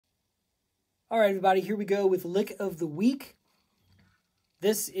All right, everybody, here we go with lick of the week.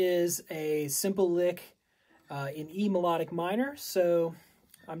 This is a simple lick in E melodic minor, so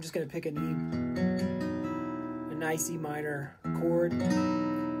I'm just going to pick a nice E minor chord.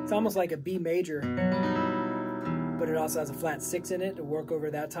 It's almost like a B major, but it also has a flat 6 in it to work over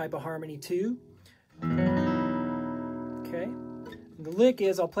that type of harmony too. Okay, and the lick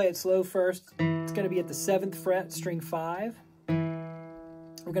is, I'll play it slow first. It's going to be at the 7th fret, string 5.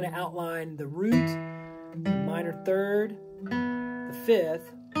 We're going to outline the root, the minor 3rd, the 5th,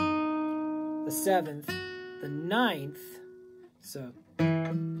 the 7th, the 9th, so,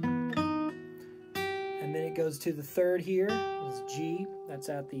 and then it goes to the 3rd here, this is G, that's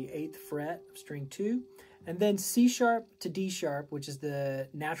at the 8th fret of string 2, and then C sharp to D sharp, which is the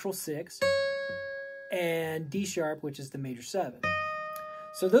natural 6, and D sharp, which is the major 7.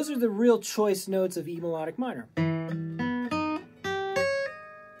 So those are the real choice notes of E melodic minor.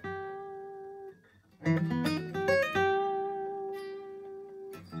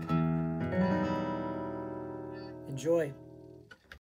 Enjoy.